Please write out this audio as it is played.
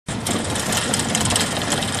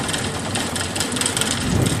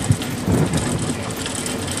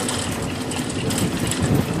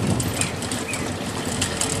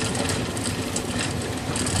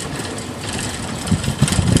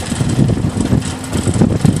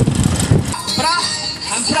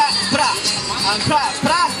pra,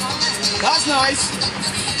 pra. That's nice.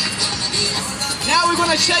 Now we're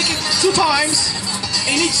gonna shake it 2 times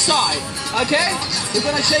in each side. Okay? We're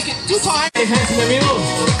gonna shake it 2 times. Hands in the middle.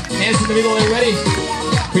 Hands in the middle. Are you ready?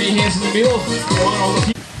 Put your hands in the middle. I want all the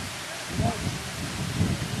people.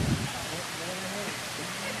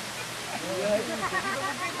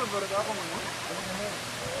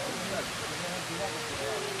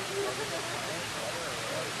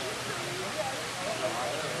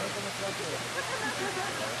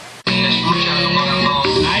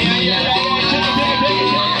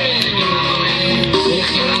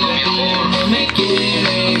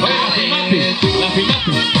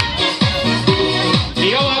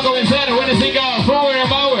 Y vamos a comenzar. When does it go? Forward and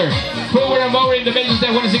forward. Forward and forward in the middle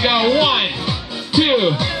step. When does it go? 1,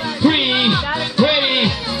 2, 3.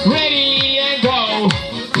 Ready, ready, and go.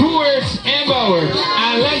 Forward and forward.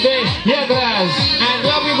 Adelante y atrás. And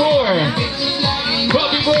go forward. Go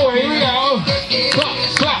forward. Here we go. Clap,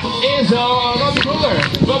 clap. Eso. Go forward.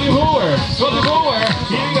 Go forward. Go forward.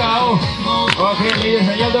 Here we go. Okay, ladies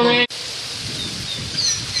and gentlemen.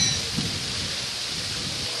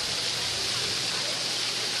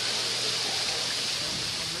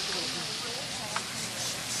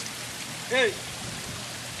 Hey.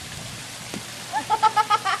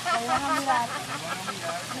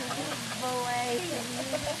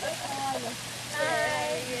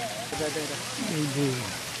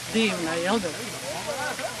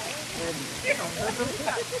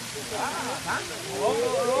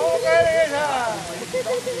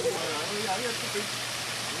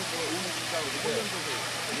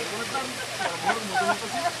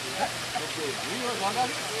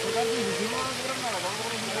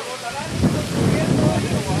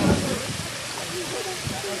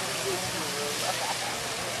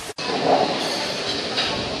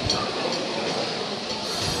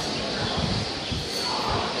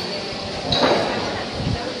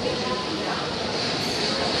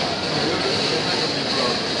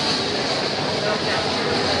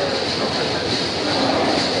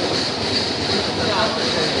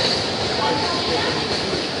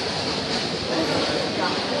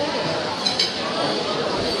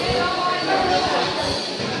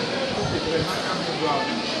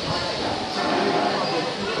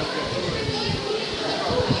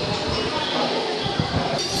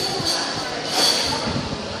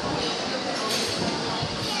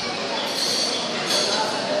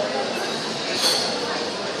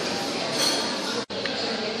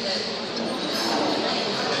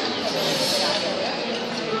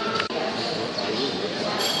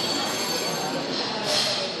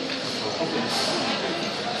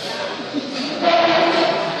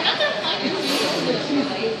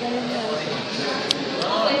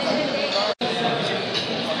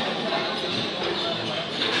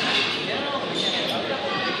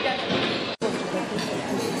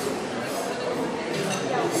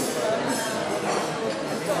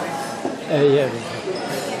 Yeah.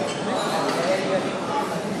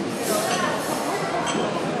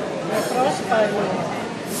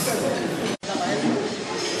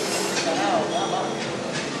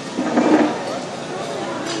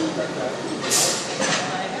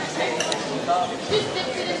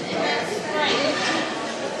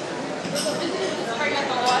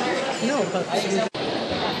 No, but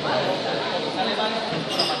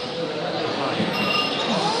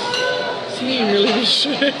she really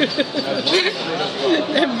should.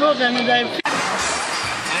 They're both under that.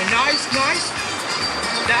 Nice, nice.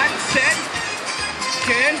 That's it.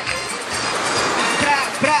 Good. Pra,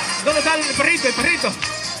 pra. ¿Dónde está el perrito? El perrito.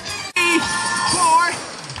 3, 4.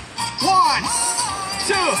 1,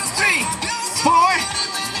 2, 3, 4.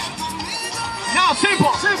 Now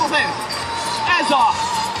simple, simple thing. Eso.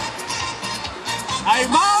 Ay,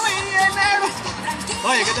 mami,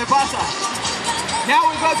 oye, ¿qué te pasa? Now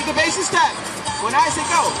we go to the basic step. When I say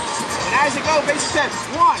go. When I say go, basic step.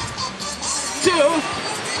 1, 2,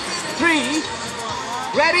 3.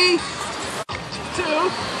 Ready?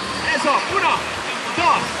 2. Eso. 1,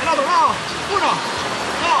 2. El otro lado. 1,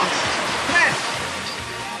 2, 3.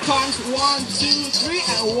 Times 1, 2, 3,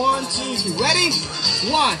 and 1, 2, 3. Ready?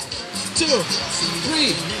 1, 2,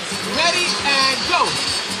 3. Ready and go.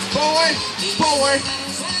 Forward, forward.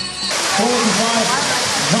 Forward 5,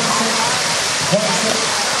 1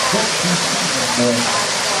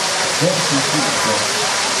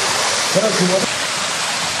 second,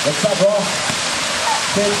 let's start off.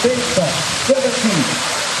 70, 70,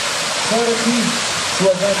 40,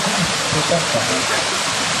 70.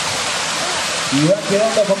 Y va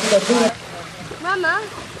quedando poquito altura. Mama,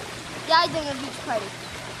 Dad's doing a beach party.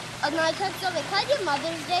 And then I texted her, like, can I do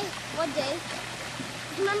Mother's Day? What day?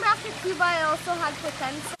 Remember after Cuba I also had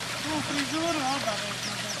pretend? Tu frizuru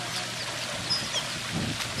obavezno treba.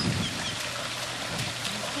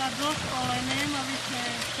 Sad dospalo i nema više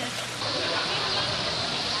šeća.